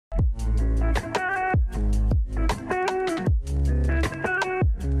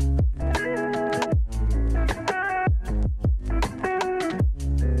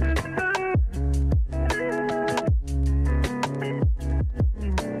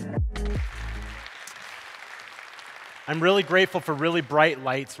I'm really grateful for really bright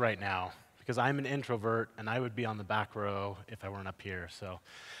lights right now because I'm an introvert and I would be on the back row if I weren't up here. So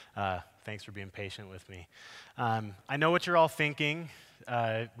thanks for being patient with me. I know what you're all thinking.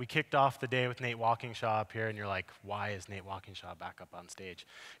 We kicked off the day with Nate Walkingshaw up here, and you're like, why is Nate Walkingshaw back up on stage?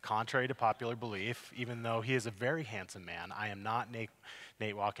 Contrary to popular belief, even though he is a very handsome man, I am not Nate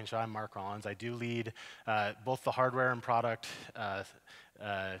Walkingshaw. I'm Mark Rawlins. I do lead both the hardware and product,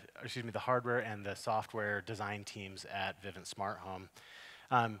 the hardware and the software design teams at Vivint Smart Home.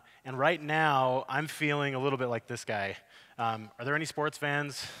 And right now, I'm feeling a little bit like this guy. Are there any sports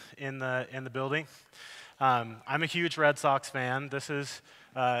fans in the building? I'm a huge Red Sox fan. This is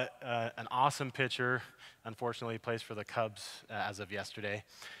an awesome pitcher. Unfortunately, he plays for the Cubs as of yesterday,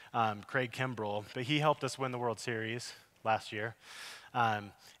 Craig Kimbrell. But he helped us win the World Series last year.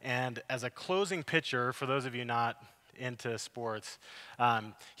 And as a closing pitcher, for those of you not into sports,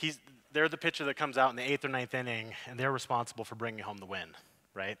 they're the pitcher that comes out in the 8th or 9th inning, and they're responsible for bringing home the win,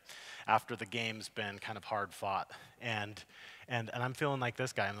 right? After the game's been kind of hard fought. And I'm feeling like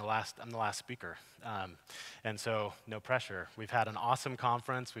this guy. I'm the last speaker. And so no pressure. We've had an awesome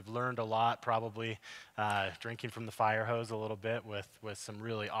conference. We've learned a lot, probably drinking from the fire hose a little bit with some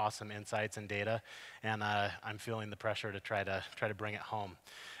really awesome insights and data. And I'm feeling the pressure to try to bring it home.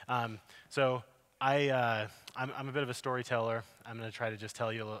 So I'm a bit of a storyteller. I'm going to try to just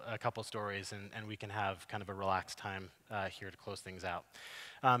tell you a couple stories, and we can have kind of a relaxed time here to close things out.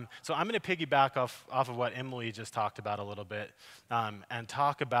 So I'm going to piggyback off of what Emily just talked about a little bit and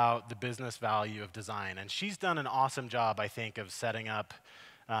talk about the business value of design. And she's done an awesome job, I think, of setting up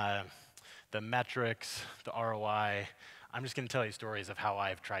the metrics, the ROI. I'm just going to tell you stories of how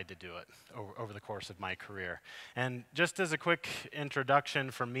I've tried to do it over the course of my career. And just as a quick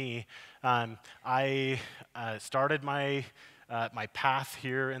introduction for me, I started my path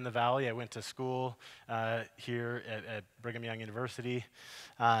here in the Valley. I went to school here at Brigham Young University.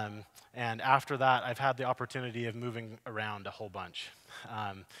 And after that, I've had the opportunity of moving around a whole bunch.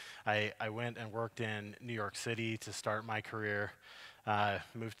 I went and worked in New York City to start my career,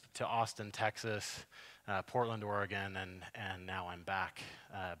 moved to Austin, Texas, Portland, Oregon, and now I'm back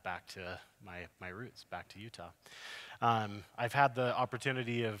to my roots, back to Utah. I've had the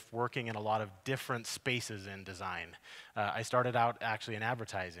opportunity of working in a lot of different spaces in design. I started out actually in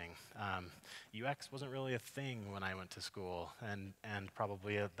advertising. UX wasn't really a thing when I went to school, and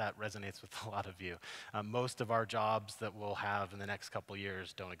probably that resonates with a lot of you. Most of our jobs that we'll have in the next couple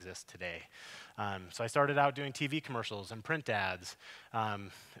years don't exist today. So I started out doing TV commercials and print ads.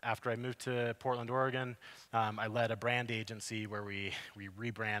 After I moved to Portland, Oregon, I led a brand agency where we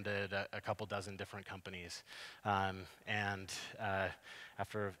rebranded a couple dozen different companies. And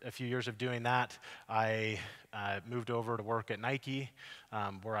after a few years of doing that, I moved over to work at Nike,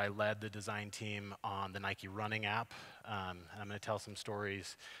 where I led the design team on the Nike running app. And I'm going to tell some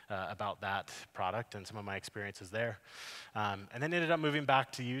stories about that product and some of my experiences there. And then ended up moving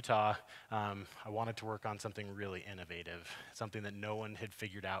back to Utah. I wanted to work on something really innovative, something that no one had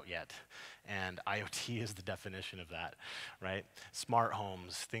figured out yet. And IoT is the definition of that, right? Smart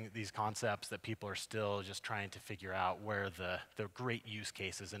homes, these concepts that people are still just trying to figure out where the great use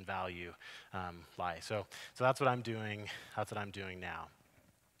cases and value lie. So that's what I'm doing. That's what I'm doing now.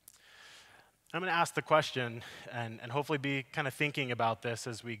 I'm going to ask the question and hopefully be kind of thinking about this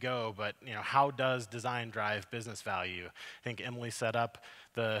as we go, but how does design drive business value? I think Emily set up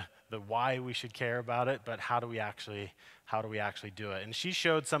the why we should care about it, but how do we actually do it? And she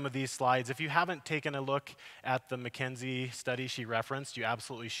showed some of these slides. If you haven't taken a look at the McKinsey study she referenced, you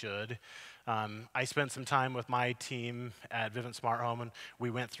absolutely should. I spent some time with my team at Vivint Smart Home, and we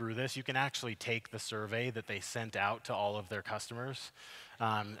went through this. You can actually take the survey that they sent out to all of their customers.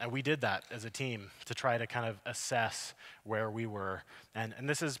 And we did that as a team to try to kind of assess where we were. And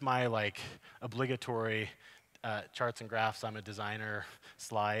this is my obligatory charts and graphs, I'm a designer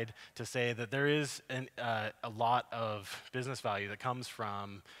slide to say that there is a lot of business value that comes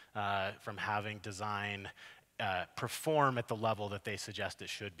from having design perform at the level that they suggest it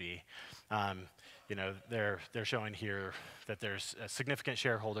should be. They're showing here that there's a significant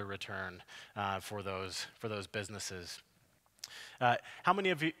shareholder return for those businesses. How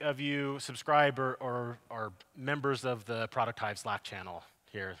many of you subscribe or are members of the Product Hive Slack channel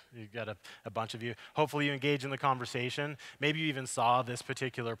here? You've got a bunch of you. Hopefully you engage in the conversation. Maybe you even saw this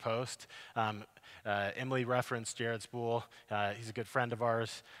particular post. Emily referenced Jared Spool. He's a good friend of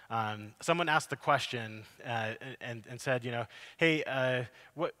ours. Someone asked the question and said, hey,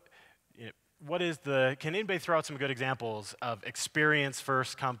 can anybody throw out some good examples of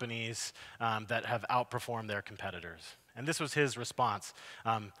experience-first companies that have outperformed their competitors? And this was his response.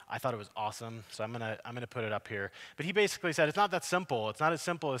 I thought it was awesome, so I'm gonna put it up here. But he basically said, it's not that simple. It's not as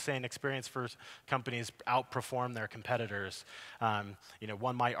simple as saying experience-first companies outperform their competitors.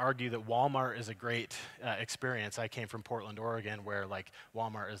 One might argue that Walmart is a great experience. I came from Portland, Oregon, where like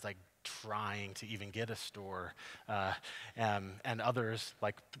Walmart is like trying to even get a store, and others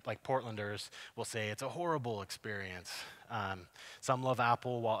like Portlanders will say it's a horrible experience. Some love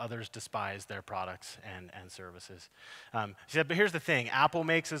Apple while others despise their products and services. She said, but here's the thing, Apple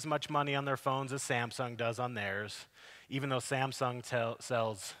makes as much money on their phones as Samsung does on theirs, even though Samsung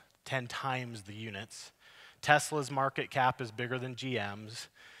sells 10 times the units. Tesla's market cap is bigger than GM's.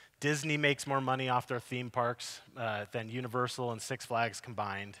 Disney makes more money off their theme parks than Universal and Six Flags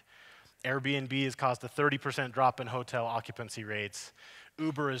combined. Airbnb has caused a 30% drop in hotel occupancy rates.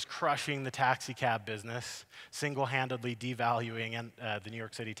 Uber is crushing the taxi cab business, single-handedly devaluing the New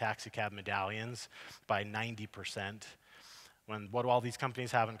York City taxi cab medallions by 90%. What do all these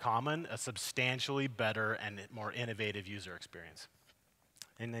companies have in common? A substantially better and more innovative user experience.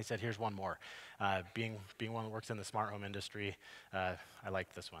 And they said, here's one more. Being one that works in the smart home industry, I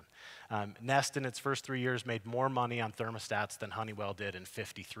like this one. Nest, in its first 3 years, made more money on thermostats than Honeywell did in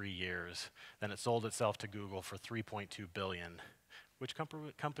 53 years. Then it sold itself to Google for $3.2 billion. Which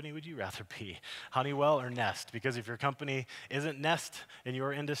company would you rather be, Honeywell or Nest? Because if your company isn't Nest in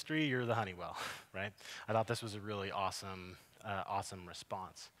your industry, you're the Honeywell, right? I thought this was a really awesome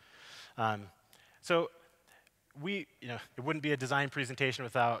response. It wouldn't be a design presentation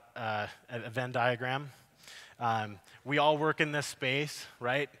without a Venn diagram. We all work in this space,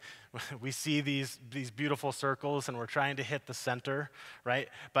 right? We see these beautiful circles and we're trying to hit the center, right?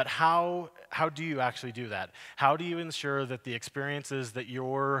 But how do you actually do that? How do you ensure that the experiences that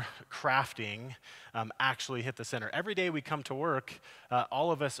you're crafting actually hit the center? Every day we come to work,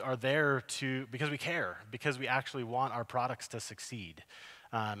 all of us are there because we care, because we actually want our products to succeed.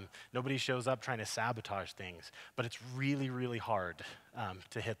 Nobody shows up trying to sabotage things, but it's really, really hard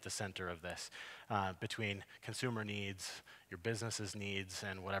to hit the center of this between consumer needs, your business's needs,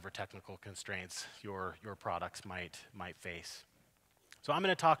 and whatever technical constraints your products might face. So I'm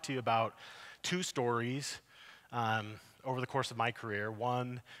going to talk to you about two stories over the course of my career.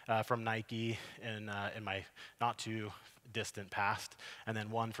 One from Nike in my not too distant past, and then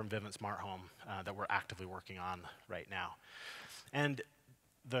one from Vivint Smart Home that we're actively working on right now. And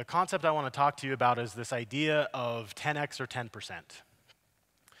the concept I want to talk to you about is this idea of 10x or 10%.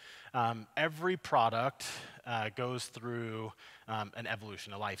 Every product goes through an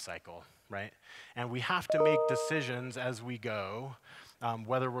evolution, a life cycle, right? And we have to make decisions as we go,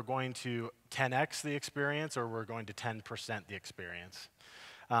 whether we're going to 10x the experience or we're going to 10% the experience.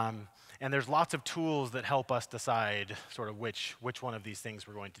 And there's lots of tools that help us decide sort of which one of these things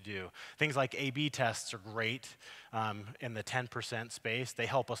we're going to do. Things like A/B tests are great in the 10% space. They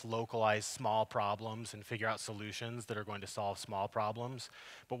help us localize small problems and figure out solutions that are going to solve small problems.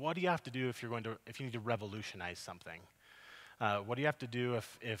 But what do you have to do if you need to revolutionize something? What do you have to do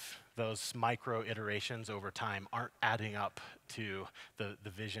if those micro iterations over time aren't adding up to the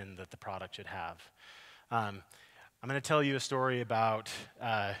vision that the product should have? I'm going to tell you a story about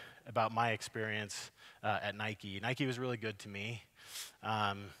my experience at Nike. Nike was really good to me.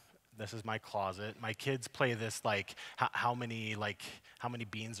 This is my closet. My kids play this like how many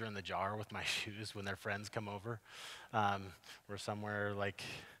beans are in the jar with my shoes when their friends come over. We're somewhere like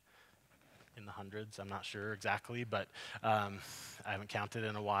in the hundreds, I'm not sure exactly, but I haven't counted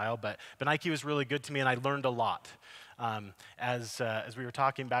in a while. But Nike was really good to me, and I learned a lot. As we were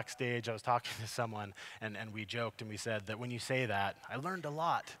talking backstage, I was talking to someone, and we joked, and we said that when you say that, I learned a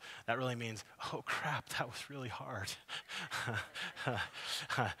lot, that really means, oh crap, that was really hard.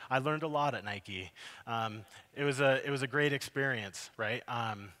 I learned a lot at Nike. It was a great experience, right?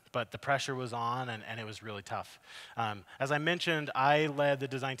 But the pressure was on, and it was really tough. As I mentioned, I led the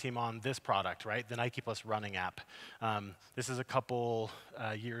design team on this product, right? The Nike Plus Running app. This is a couple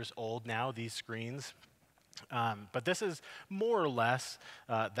years old now, these screens. But this is more or less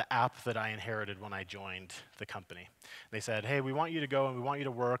the app that I inherited when I joined the company. They said, hey, we want you to go and we want you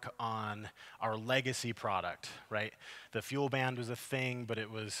to work on our legacy product, right? The fuel band was a thing, but it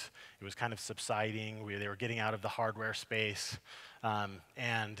was kind of subsiding. They were getting out of the hardware space.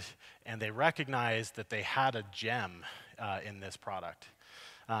 And they recognized that they had a gem in this product.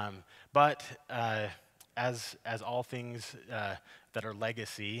 But as all things that are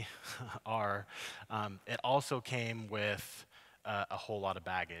legacy are, it also came with a whole lot of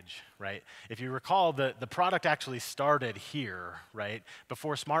baggage, right? If you recall, the product actually started here, right?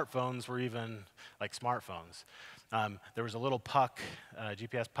 Before smartphones were even like smartphones. There was a little puck,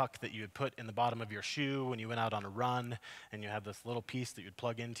 GPS puck that you would put in the bottom of your shoe when you went out on a run, and you had this little piece that you'd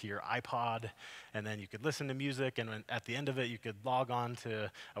plug into your iPod, and then you could listen to music, and at the end of it, you could log on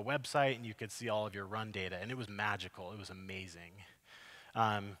to a website, and you could see all of your run data, and it was magical. It was amazing.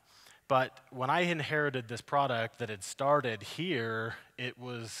 But when I inherited this product that had started here, it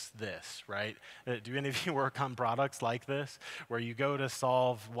was this, right? Do any of you work on products like this, where you go to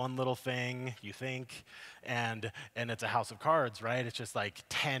solve one little thing, you think, and it's a house of cards, right? It's just like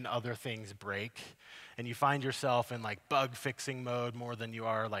 10 other things break, and you find yourself in like bug fixing mode more than you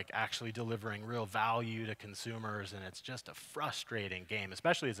are like actually delivering real value to consumers, and it's just a frustrating game,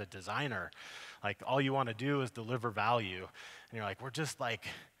 especially as a designer. Like all you want to do is deliver value, and you're like, we're just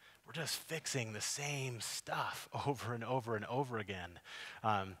fixing the same stuff over and over and over again.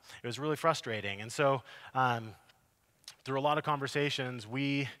 It was really frustrating. And so through a lot of conversations,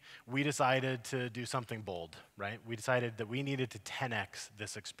 we decided to do something bold, right? We decided that we needed to 10x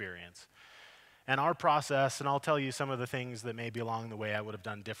this experience. And our process, and I'll tell you some of the things that maybe along the way I would have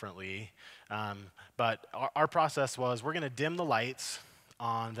done differently, but our process was we're going to dim the lights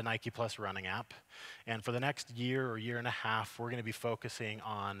on the Nike Plus running app. And for the next year or year and a half, we're going to be focusing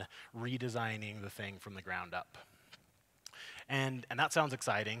on redesigning the thing from the ground up. And that sounds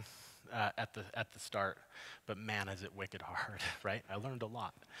exciting at the start, but man, is it wicked hard, right? I learned a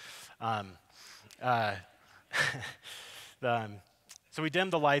lot. So we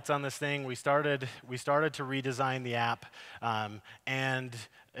dimmed the lights on this thing. We started to redesign the app, and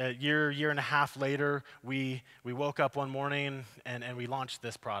a year and a half later, we woke up one morning and we launched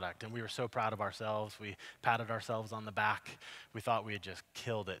this product, and we were so proud of ourselves. We patted ourselves on the back. We thought we had just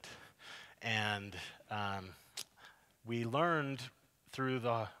killed it, and we learned through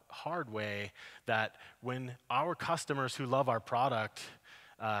the hard way that when our customers who love our product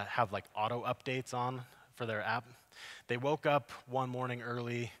have like auto updates on for their app, they woke up one morning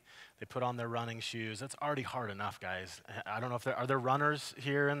early, they put on their running shoes. That's already hard enough, guys. I don't know if are there runners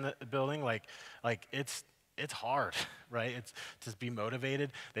here in the building? Like it's hard, right? It's to be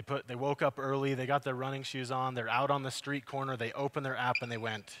motivated. They woke up early, they got their running shoes on, they're out on the street corner, they opened their app and they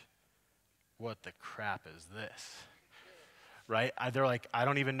went, "What the crap is this?" Right? They're like, "I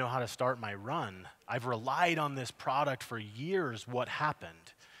don't even know how to start my run. I've relied on this product for years. What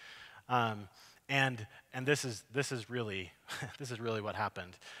happened?" And this is really this is really what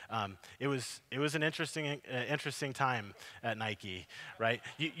happened. It was an interesting time at Nike, right?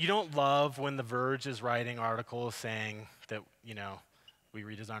 You don't love when The Verge is writing articles saying that we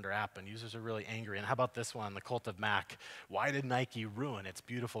redesigned our app and users are really angry. And how about this one, The Cult of Mac? Why did Nike ruin its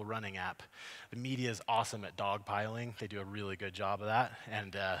beautiful running app? The media is awesome at dogpiling. They do a really good job of that.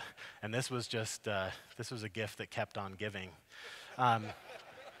 And this was just this was a gift that kept on giving.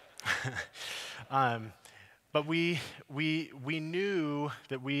 But we knew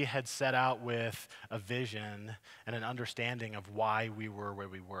that we had set out with a vision and an understanding of why we were where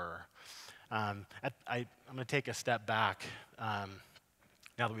we were. I'm going to take a step back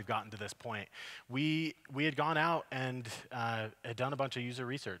now that we've gotten to this point. We had gone out and had done a bunch of user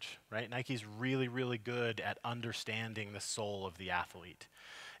research, right? Nike's really, really good at understanding the soul of the athlete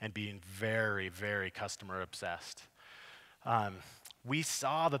and being very, very customer obsessed. We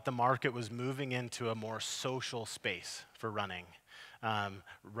saw that the market was moving into a more social space for running.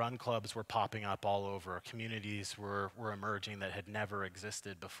 Run clubs were popping up all over. Communities were emerging that had never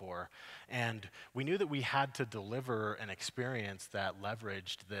existed before. And we knew that we had to deliver an experience that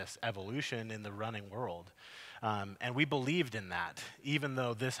leveraged this evolution in the running world. And we believed in that, even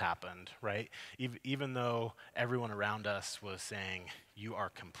though this happened, right? Even though everyone around us was saying, "You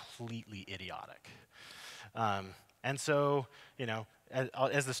are completely idiotic." And so,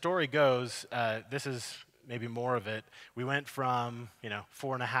 as the story goes, this is maybe more of it. We went from,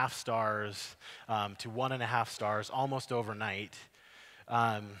 4.5 stars to 1.5 stars almost overnight.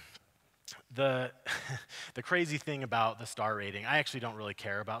 The crazy thing about the star rating, I actually don't really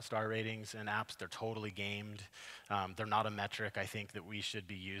care about star ratings in apps. They're totally gamed. They're not a metric I think that we should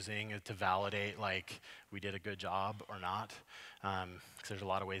be using to validate like we did a good job or not. Because there's a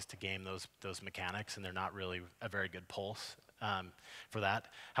lot of ways to game those mechanics, and they're not really a very good pulse for that.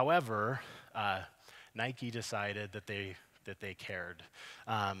 However, Nike decided that they cared.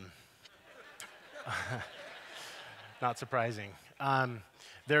 Not surprising.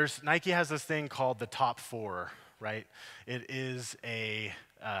 Nike has this thing called the top 4, right? It is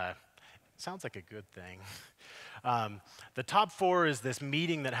sounds like a good thing. The top 4 is this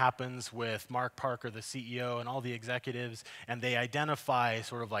meeting that happens with Mark Parker, the CEO, and all the executives, and they identify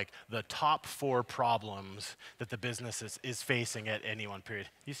sort of like the top 4 problems that the business is facing at any one period.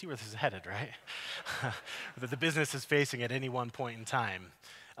 You see where this is headed, right? That the business is facing at any one point in time.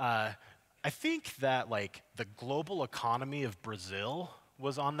 I think that like the global economy of Brazil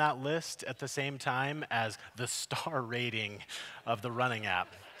was on that list at the same time as the star rating of the running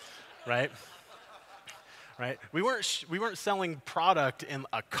app, right? Right? We weren't selling product in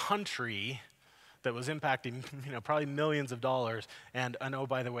a country that was impacting probably millions of dollars, and oh,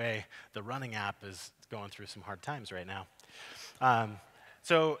 by the way, the running app is going through some hard times right now.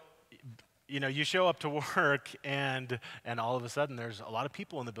 So you show up to work, and all of a sudden there's a lot of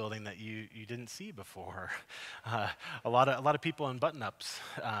people in the building that you didn't see before. A lot of people in button-ups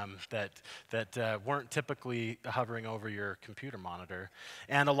that weren't typically hovering over your computer monitor,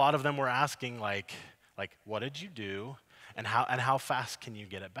 and a lot of them were asking like what did you do, and how fast can you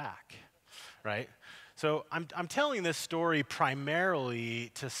get it back, right? So I'm telling this story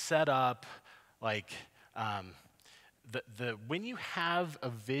primarily to set up like. When you have a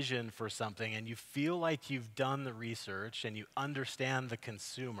vision for something and you feel like you've done the research and you understand the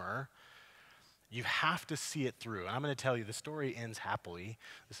consumer, you have to see it through. And I'm going to tell you, the story ends happily.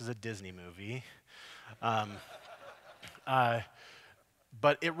 This is a Disney movie.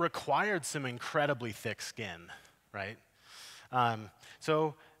 But it required some incredibly thick skin, right?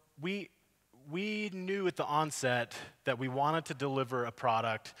 So we knew at the onset that we wanted to deliver a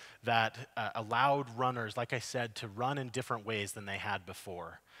product that allowed runners, like I said, to run in different ways than they had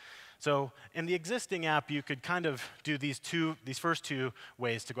before. So in the existing app, you could kind of do these first 2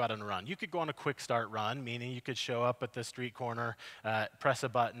 ways to go out on a run. You could go on a quick start run, meaning you could show up at the street corner, press a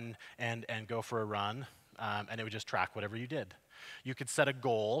button, and go for a run, and it would just track whatever you did. You could set a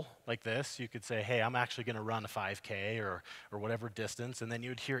goal like this. You could say, hey, I'm actually going to run a 5K or whatever distance, and then you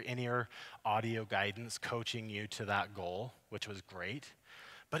would hear in-ear audio guidance coaching you to that goal, which was great.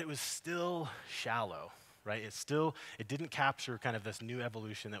 But it was still shallow, right? It didn't capture kind of this new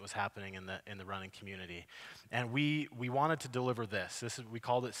evolution that was happening in the running community. And we wanted to deliver this. We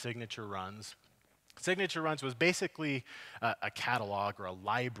called it Signature Runs. Signature Runs was basically a catalog or a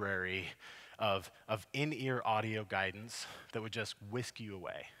library of in-ear audio guidance that would just whisk you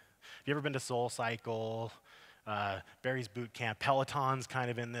away. Have you ever been to Soul Cycle, Barry's Boot Camp? Peloton's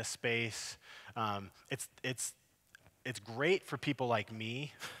kind of in this space. It's great for people like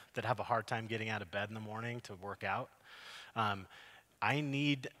me that have a hard time getting out of bed in the morning to work out. I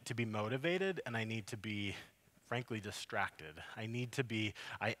need to be motivated, and I need to be, frankly, distracted. I need to be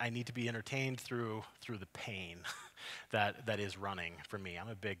entertained through the pain that is running for me. I'm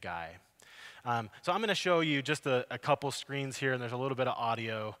a big guy. So I'm going to show you just a couple screens here, and there's a little bit of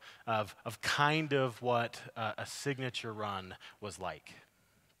audio of kind of what a signature run was like.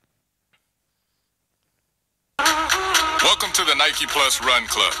 Welcome to the Nike Plus Run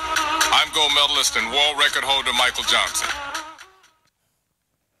Club. I'm gold medalist and world record holder Michael Johnson.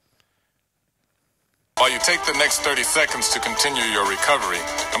 While you take the next 30 seconds to continue your recovery,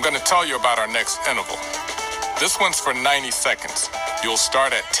 I'm going to tell you about our next interval. This one's for 90 seconds. You'll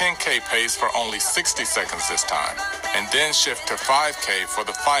start at 10K pace for only 60 seconds this time, and then shift to 5K for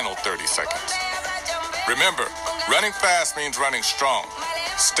the final 30 seconds. Remember, running fast means running strong.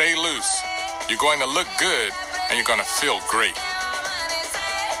 Stay loose. You're going to look good, and you're going to feel great.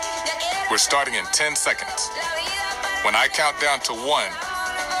 We're starting in 10 seconds. When I count down to 1,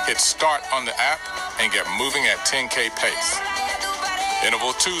 hit start on the app and get moving at 10K pace.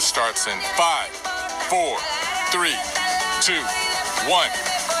 Interval 2 starts in 5, 4, 3, 2, 1,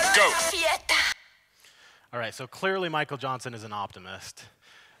 go. All right, so clearly Michael Johnson is an optimist.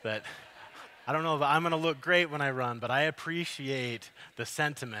 That I don't know if I'm going to look great when I run, but I appreciate the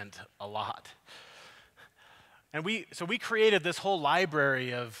sentiment a lot. And we created this whole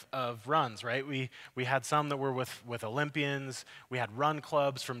library of runs, right? We had some that were with Olympians. We had run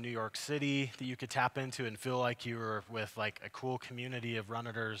clubs from New York City that you could tap into and feel like you were with like a cool community of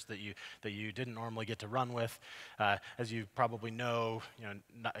runners that you didn't normally get to run with. As you probably know,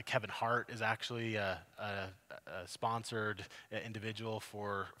 Kevin Hart is actually a sponsored individual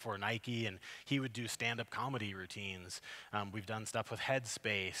for Nike, and he would do stand-up comedy routines. We've done stuff with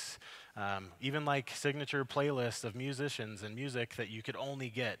Headspace. Even like signature playlists of musicians and music that you could only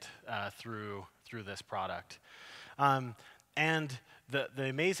get through this product. And the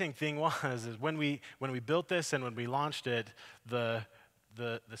amazing thing is when we built this and when we launched it, the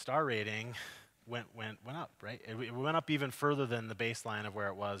star rating went up, right? It went up even further than the baseline of where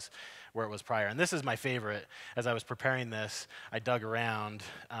it was prior. And this is my favorite. As I was preparing this, I dug around,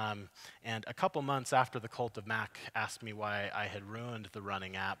 and a couple months after the Cult of Mac asked me why I had ruined the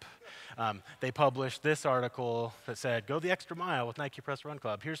running app, they published this article that said, "Go the extra mile with Nike Press Run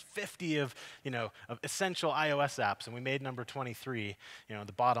Club. Here's 50 of essential iOS apps," and we made number 23.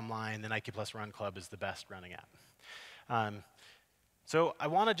 The bottom line, the Nike Plus Run Club is the best running app. So I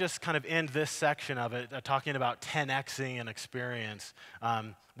want to just kind of end this section of it talking about 10xing an experience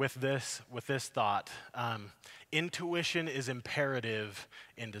with this thought. Intuition is imperative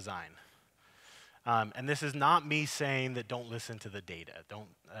in design. And this is not me saying that don't listen to the data.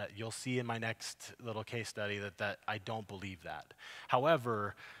 You'll see in my next little case study that I don't believe that.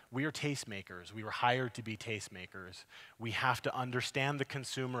 However, we are tastemakers. We were hired to be tastemakers. We have to understand the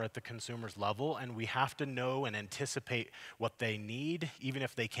consumer at the consumer's level, and we have to know and anticipate what they need, even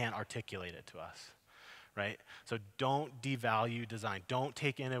if they can't articulate it to us, right? So don't devalue design. Don't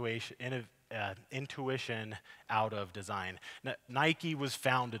take intuition out of design. Nike was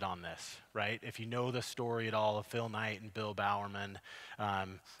founded on this, right? If you know the story at all of Phil Knight and Bill Bowerman,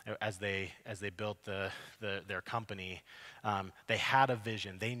 as they built their company, they had a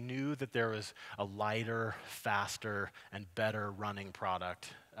vision. They knew that there was a lighter, faster, and better running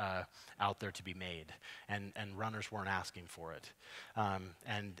product out there to be made, and runners weren't asking for it.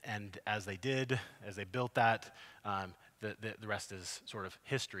 And as they built that, the rest is sort of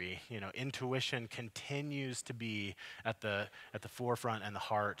history. Intuition continues to be at the forefront and the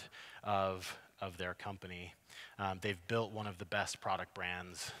heart of their company. They've built one of the best product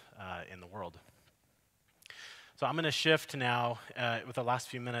brands in the world. So I'm going to shift now with the last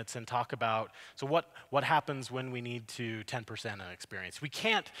few minutes and talk about what happens when we need to 10% an experience. You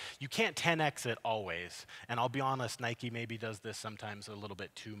can't 10x it always, and I'll be honest, Nike maybe does this sometimes a little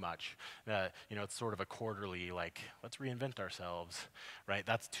bit too much. It's sort of a quarterly, let's reinvent ourselves, right?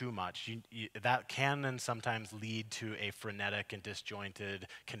 That's too much. That can and sometimes lead to a frenetic and disjointed,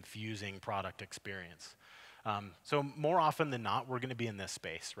 confusing product experience. So more often than not, we're going to be in this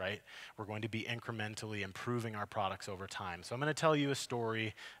space, right? We're going to be incrementally improving our products over time. So I'm going to tell you a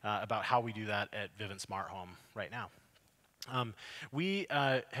story about how we do that at Vivint Smart Home right now. We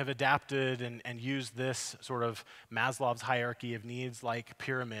have adapted and used this sort of Maslow's hierarchy of needs like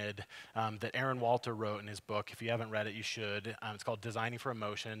pyramid that Aaron Walter wrote in his book. If you haven't read it, you should. It's called Designing for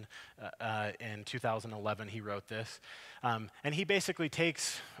Emotion. In 2011, he wrote this. And he basically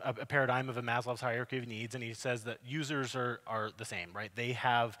takes a paradigm of a Maslow's hierarchy of needs, and he says that users are the same, right? They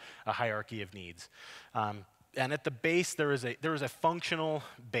have a hierarchy of needs. And at the base, there is a functional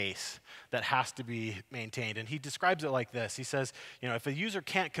base that has to be maintained. And he describes it like this. He says, if a user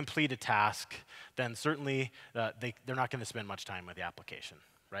can't complete a task, then certainly they're not going to spend much time with the application,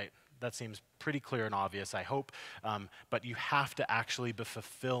 right? That seems pretty clear and obvious, I hope. But you have to actually be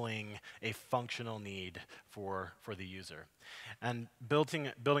fulfilling a functional need for the user. And building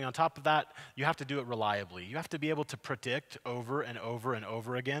on top of that, you have to do it reliably. You have to be able to predict over and over and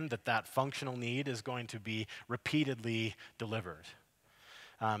over again that functional need is going to be repeatedly delivered.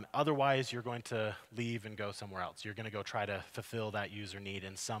 Otherwise, you're going to leave and go somewhere else. You're going to go try to fulfill that user need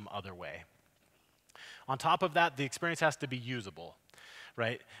in some other way. On top of that, the experience has to be usable,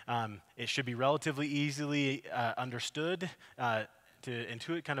 right? It should be relatively easily understood to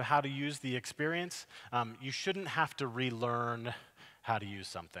intuit kind of how to use the experience. You shouldn't have to relearn how to use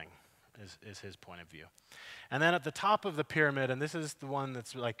something, is his point of view. And then at the top of the pyramid, and this is the one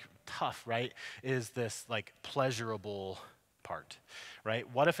that's tough, right, is this pleasurable part, right?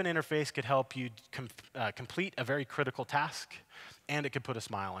 What if an interface could help you complete a very critical task, and it could put a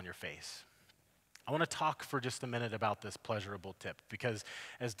smile on your face? I want to talk for just a minute about this pleasurable tip, because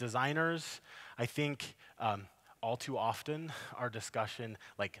as designers, I think all too often our discussion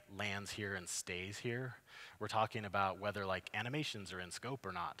lands here and stays here. We're talking about whether animations are in scope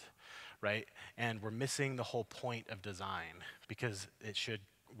or not, right? And we're missing the whole point of design, because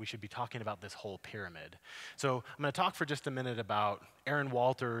we should be talking about this whole pyramid. So I'm going to talk for just a minute about Aaron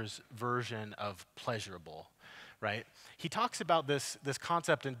Walter's version of pleasurable. Right? He talks about this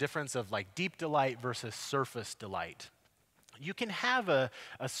concept and difference of deep delight versus surface delight. You can have a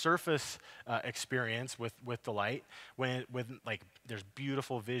surface experience with delight when there's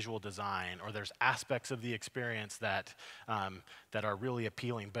beautiful visual design, or there's aspects of the experience that are really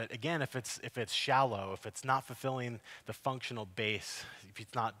appealing. But again, if it's shallow, if it's not fulfilling the functional base, if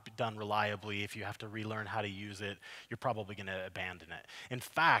it's not done reliably, if you have to relearn how to use it, you're probably going to abandon it. In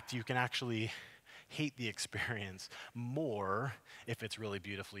fact, you can actually hate the experience more if it's really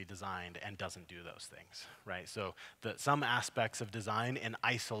beautifully designed and doesn't do those things, right? So some aspects of design in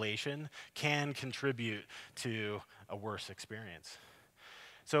isolation can contribute to a worse experience.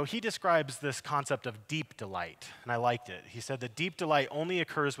 So he describes this concept of deep delight, and I liked it. He said that deep delight only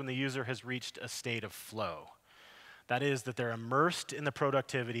occurs when the user has reached a state of flow. That is, that they're immersed in the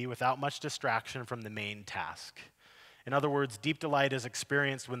productivity without much distraction from the main task. In other words, deep delight is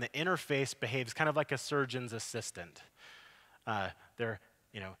experienced when the interface behaves kind of like a surgeon's assistant. They're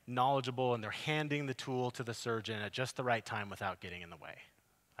knowledgeable, and they're handing the tool to the surgeon at just the right time without getting in the way.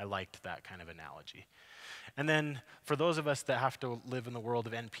 I liked that kind of analogy. And then for those of us that have to live in the world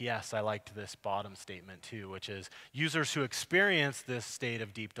of NPS, I liked this bottom statement too, which is users who experience this state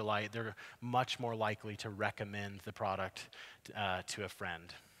of deep delight, they're much more likely to recommend the product to a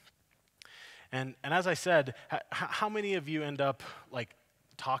friend. And as I said, how many of you end up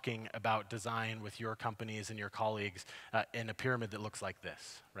talking about design with your companies and your colleagues in a pyramid that looks like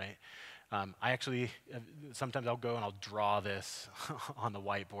this, right? I actually, sometimes I'll go and I'll draw this on the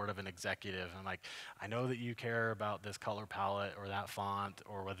whiteboard of an executive. I'm like, I know that you care about this color palette or that font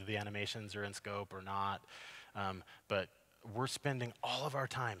or whether the animations are in scope or not, but we're spending all of our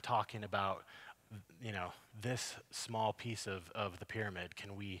time talking about this small piece of the pyramid.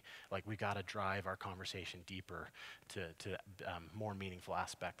 We got to drive our conversation deeper to more meaningful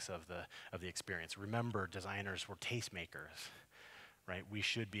aspects of the experience. Remember, designers were tastemakers. Right? We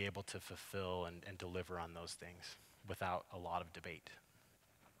should be able to fulfill and deliver on those things without a lot of debate.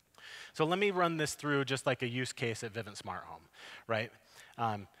 So let me run this through just like a use case at Vivint Smart Home, right?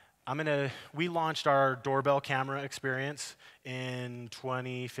 We launched our doorbell camera experience in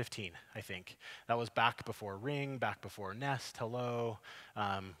 2015, I think. That was back before Ring, back before Nest, Hello.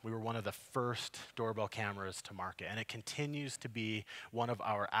 We were one of the first doorbell cameras to market, and it continues to be one of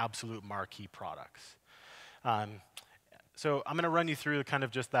our absolute marquee products. So I'm going to run you through kind of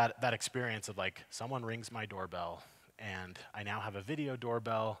just that experience of someone rings my doorbell and I now have a video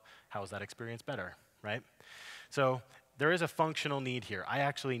doorbell. How is that experience better, right? So there is a functional need here. I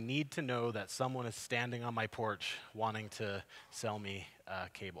actually need to know that someone is standing on my porch wanting to sell me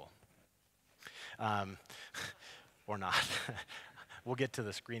cable. Or not. We'll get to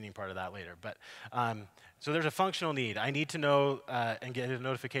the screening part of that later. But so there's a functional need. I need to know and get a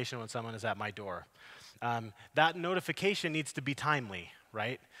notification when someone is at my door. That notification needs to be timely,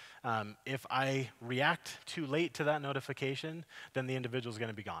 right? If I react too late to that notification, then the individual is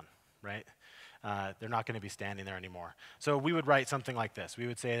going to be gone, right? They're not going to be standing there anymore. So we would write something like this. We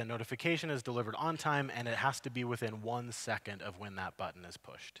would say the notification is delivered on time, and it has to be within 1 second of when that button is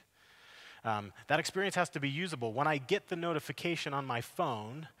pushed. That experience has to be usable. When I get the notification on my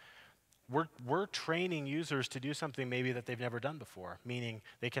phone, we're training users to do something maybe that they've never done before, meaning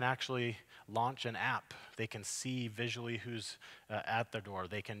they can actually launch an app. They can see visually who's at their door.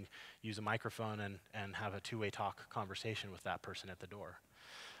 They can use a microphone and have a two-way talk conversation with that person at the door.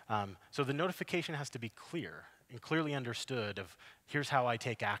 So the notification has to be clear and clearly understood of here's how I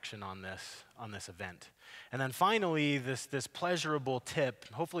take action on this event. And then finally, this pleasurable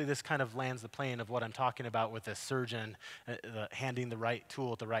tip, hopefully this kind of lands the plane of what I'm talking about with this surgeon handing the right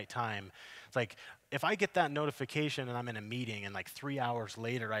tool at the right time. It's like, if I get that notification and I'm in a meeting and 3 hours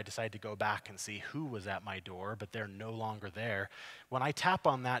later I decide to go back and see who was at my door, but they're no longer there, when I tap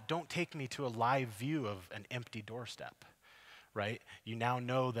on that, don't take me to a live view of an empty doorstep. Right? You now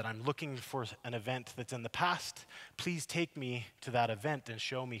know that I'm looking for an event that's in the past. Please take me to that event and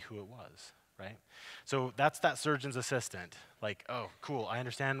show me who it was, right? So that's that surgeon's assistant. Oh, cool, I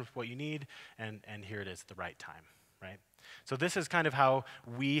understand what you need, and here it is at the right time, right? So this is kind of how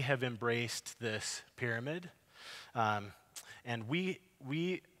we have embraced this pyramid. And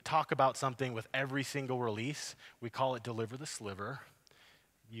we talk about something with every single release. We call it Deliver the Sliver.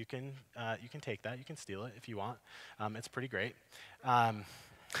 You can take that. You can steal it if you want. It's pretty great.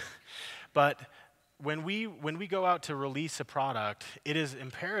 But when we go out to release a product, it is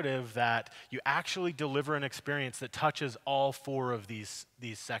imperative that you actually deliver an experience that touches all 4 of these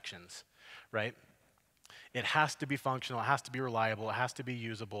sections, right? It has to be functional. It has to be reliable. It has to be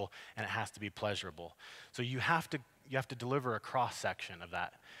usable, and it has to be pleasurable. So you have to deliver a cross section of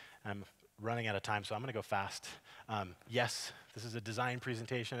that. I'm running out of time, so I'm going to go fast. Yes, this is a design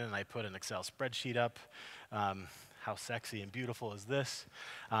presentation, and I put an Excel spreadsheet up. How sexy and beautiful is this?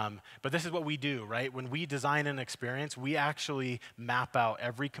 But this is what we do, right? When we design an experience, we actually map out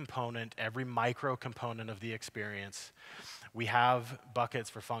every component, every micro component of the experience. We have buckets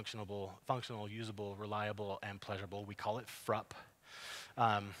for functional, usable, reliable, and pleasurable. We call it FRUP.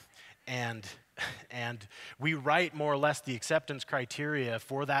 and and we write more or less the acceptance criteria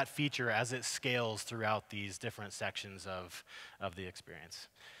for that feature as it scales throughout these different sections of the experience.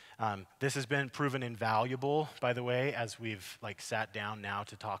 This has been proven invaluable, by the way, as we've like sat down now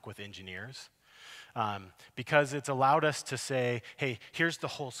to talk with engineers, because it's allowed us to say, hey, here's the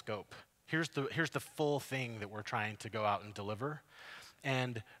whole scope. Here's the full thing that we're trying to go out and deliver.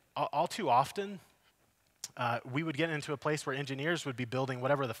 And all too often, we would get into a place where engineers would be building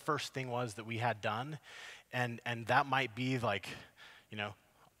whatever the first thing was that we had done, and that might be like, you know,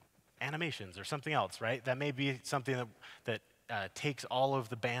 animations or something else, right? That may be something that takes all of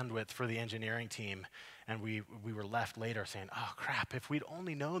the bandwidth for the engineering team, and we were left later saying, oh crap, if we'd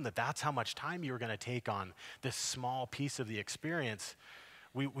only known that that's how much time you were going to take on this small piece of the experience,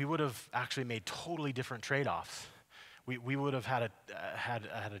 we would have actually made totally different trade-offs. We would have had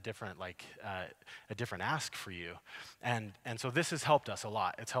a different a different ask for you, and so this has helped us a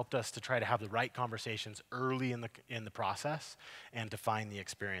lot. It's helped us to try to have the right conversations early in the process and define the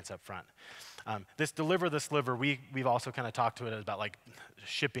experience up front. This deliver the sliver, we've also kind of talked to it about like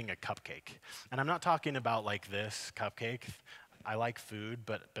shipping a cupcake, and I'm not talking about like this cupcake. I like food,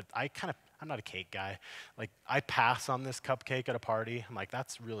 but I'm not a cake guy. Like, I pass on this cupcake at a party. I'm like,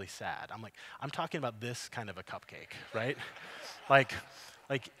 that's really sad. I'm talking about this kind of a cupcake, right?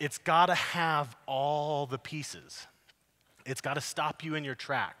 like it's got to have all the pieces. It's got to stop you in your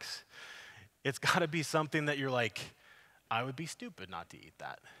tracks. It's got to be something that you're like, I would be stupid not to eat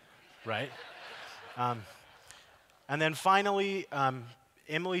that, right? And then finally,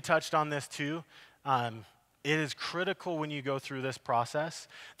 Emily touched on this too. It is critical when you go through this process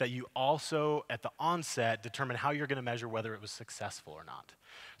that you also, at the onset, determine how you're going to measure whether it was successful or not.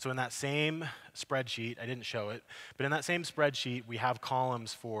 So in that same spreadsheet, I didn't show it, but in that same spreadsheet, we have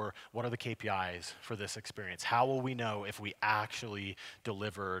columns for what are the KPIs for this experience. How will we know if we actually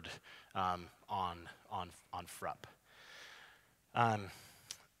delivered on FRUP?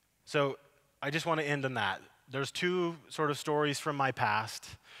 So I just want to end on that. There's two sort of stories from my past.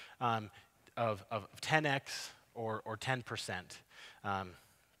 Of 10x or 10%.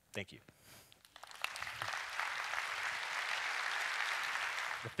 Thank you.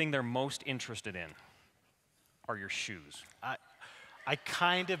 The thing they're most interested in are your shoes. I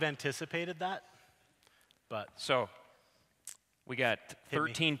kind of anticipated that, but. So we got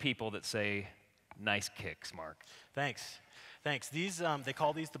 13 people that say, nice kicks, Mark. Thanks. These, they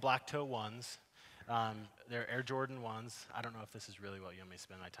call these the black toe ones. They're Air Jordan ones. I don't know if this is really what you want me to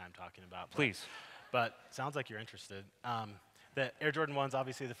spend my time talking about. Please. But sounds like you're interested. The Air Jordan one's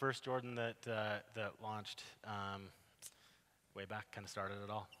obviously the first Jordan that launched way back, kind of started it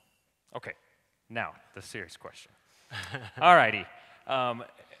all. Okay, now the serious question. All righty.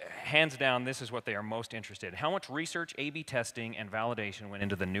 Hands down, this is what they are most interested in. How much research, A/B testing, and validation went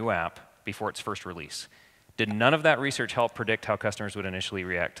into the new app before its first release? Did none of that research help predict how customers would initially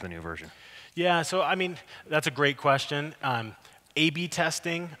react to the new version? Yeah, so I mean, that's a great question. A/B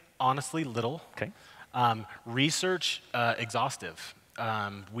testing, honestly, little. Okay. Research, exhaustive.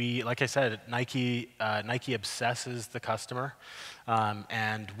 Like I said, Nike obsesses the customer,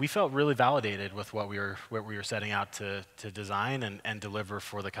 and we felt really validated with what we were setting out to design and deliver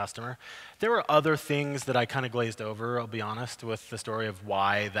for the customer. There were other things that I kind of glazed over, I'll be honest, with the story of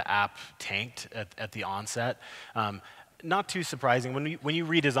why the app tanked at the onset. Not too surprising. When you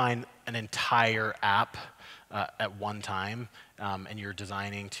redesign an entire app at one time, and you're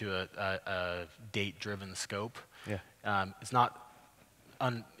designing to a date-driven scope, it's not.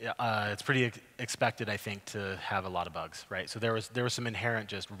 It's pretty expected, I think, to have a lot of bugs, right? So there was some inherent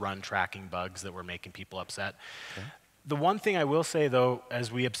just run tracking bugs that were making people upset. Okay. The one thing I will say, though,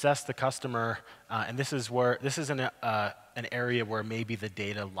 as we obsess the customer, and this is an area where maybe the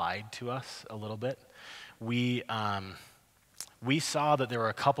data lied to us a little bit. We saw that there were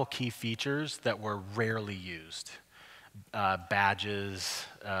a couple key features that were rarely used. Badges,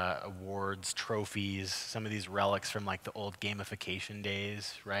 awards, trophies, some of these relics from like the old gamification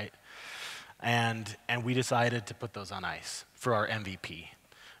days, right? And we decided to put those on ice for our MVP.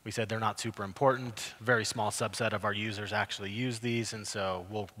 We said they're not super important. Very small subset of our users actually use these, and so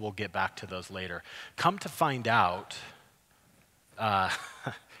we'll get back to those later. Come to find out,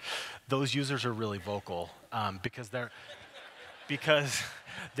 those users are really vocal because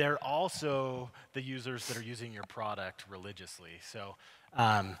they're also the users that are using your product religiously. So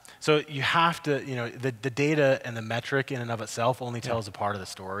you have to, the data and the metric in and of itself only tells a part of the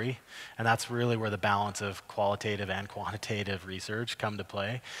story, and that's really where the balance of qualitative and quantitative research come to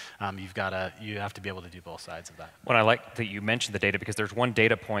play. You have to be able to do both sides of that. Well, I like that you mentioned the data because there's one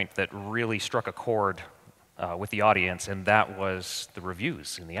data point that really struck a chord with the audience, and that was the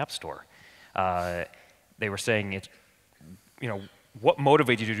reviews in the App Store. They were saying, what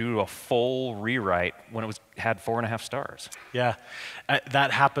motivated you to do a full rewrite when it had 4.5 stars? Yeah,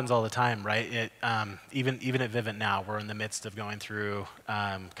 that happens all the time, right? Even at Vivint now, we're in the midst of going through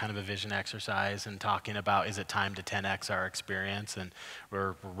kind of a vision exercise and talking about, is it time to 10x our experience? And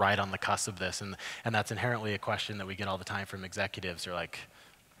we're right on the cusp of this, and that's inherently a question that we get all the time from executives. They're like,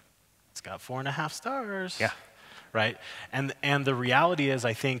 it's got 4.5 stars. Yeah. Right? And the reality is,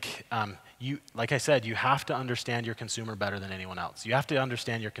 I think, like I said, you have to understand your consumer better than anyone else. You have to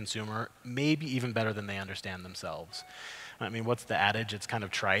understand your consumer maybe even better than they understand themselves. I mean, what's the adage? It's kind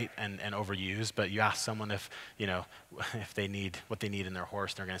of trite and overused, but you ask someone if they need what they need in their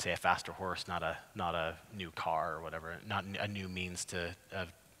horse, they're going to say a faster horse, not a new car or whatever, not a new means to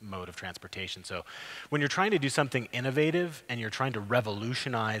mode of transportation. So when you're trying to do something innovative and you're trying to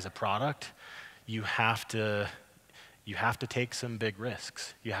revolutionize a product, you have to take some big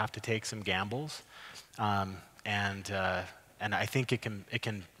risks. You have to take some gambles, and I think it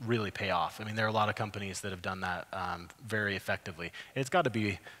can really pay off. I mean, there are a lot of companies that have done that very effectively. It's got to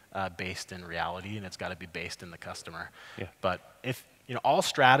be based in reality, and it's got to be based in the customer. Yeah. But if all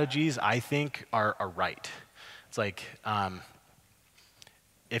strategies, I think, are right. It's like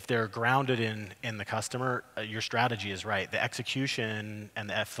if they're grounded in the customer, your strategy is right. The execution and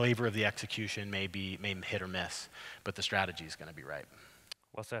the flavor of the execution may hit or miss, but the strategy is going to be right.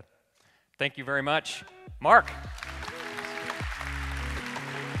 Well said. Thank you very much. Mark.